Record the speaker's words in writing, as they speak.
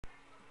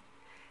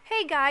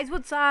Hey guys,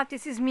 what's up?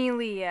 This is me,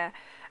 Leah.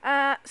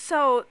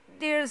 So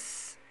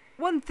there's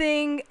one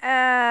thing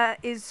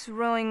is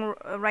rolling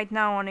right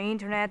now on the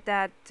internet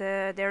that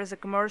there's a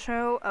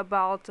commercial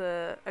about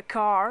a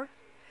car,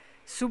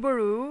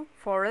 Subaru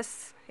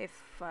Forest,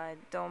 if I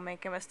don't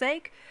make a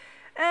mistake,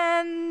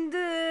 and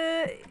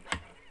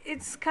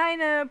it's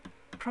kind of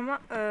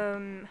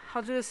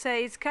how do you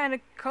say? It's kind of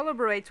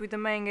collaborates with the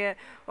manga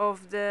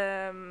of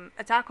the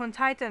Attack on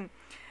Titan.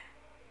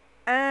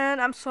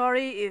 And I'm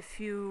sorry if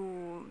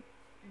you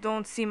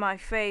don't see my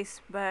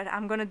face, but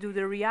I'm gonna do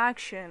the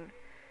reaction.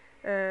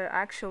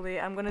 Actually,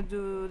 I'm gonna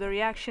do the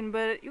reaction,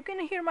 but you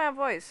can hear my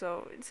voice,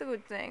 so it's a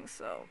good thing.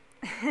 So,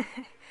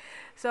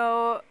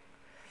 so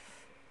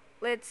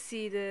let's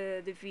see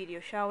the video,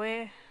 shall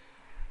we?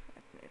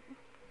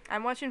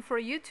 I'm watching for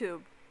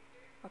YouTube.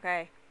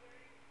 Okay,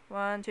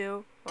 one,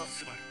 two. Oh.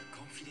 Subaru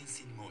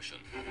confidence in motion.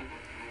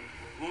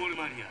 Wall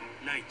Maria,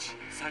 Naichi,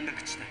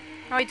 Sangakuchi.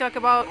 Now you talk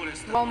about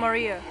Wall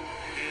Maria.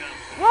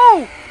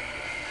 Whoa!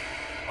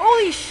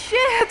 Holy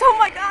shit! Oh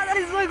my god, that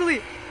is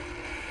ugly!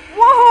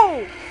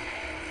 Whoa!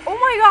 Oh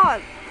my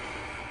god!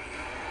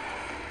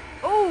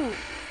 Oh!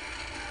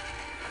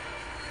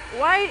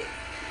 Why?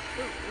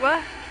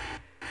 What?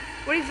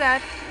 What is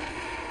that?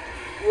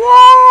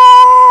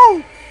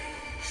 Whoa!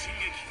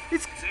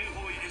 It's...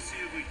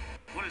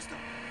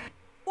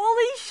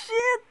 Holy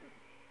shit!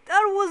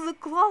 That was a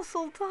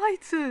colossal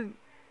titan!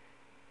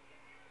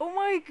 Oh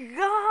my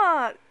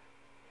god!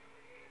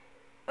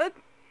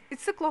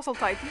 It's a colossal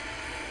titan.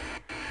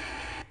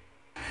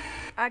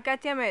 Ah,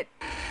 goddammit.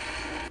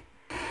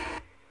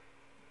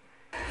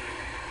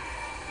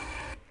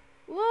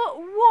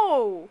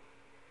 Whoa!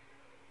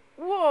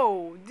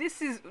 Whoa!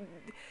 This is...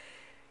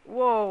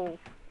 Whoa!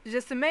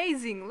 Just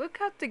amazing.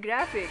 Look at the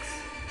graphics.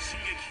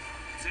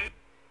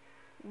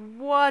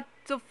 What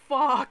the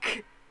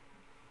fuck?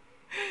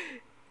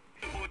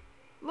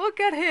 Look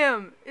at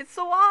him! It's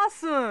so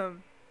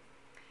awesome!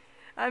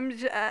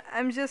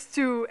 I'm just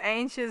too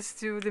anxious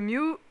to the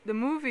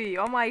movie.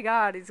 Oh my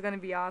god, it's gonna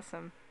be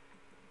awesome.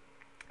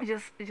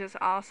 Just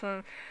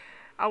awesome.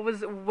 I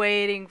was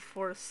waiting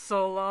for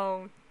so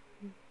long.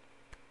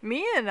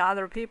 Me and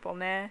other people,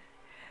 nah.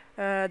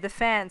 The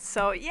fans.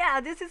 So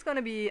yeah, this is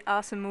gonna be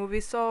awesome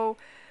movie. So,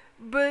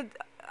 but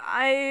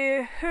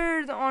I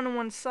heard on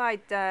one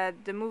site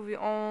that the movie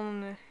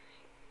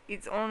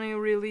it's only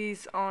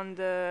released on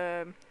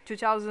the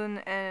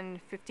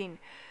 2015.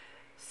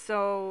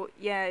 So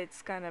yeah,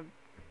 it's kind of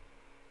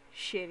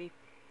shitty.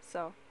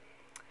 So,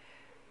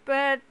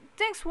 but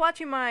thanks for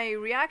watching my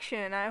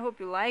reaction. I hope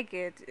you like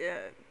it.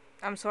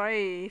 I'm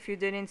sorry if you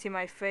didn't see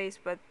my face,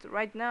 but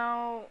right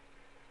now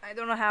I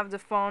don't have the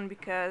phone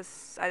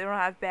because I don't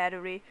have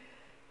battery.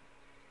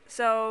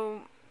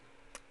 So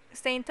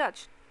stay in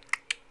touch.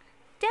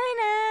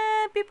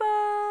 China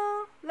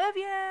people, love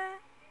ya.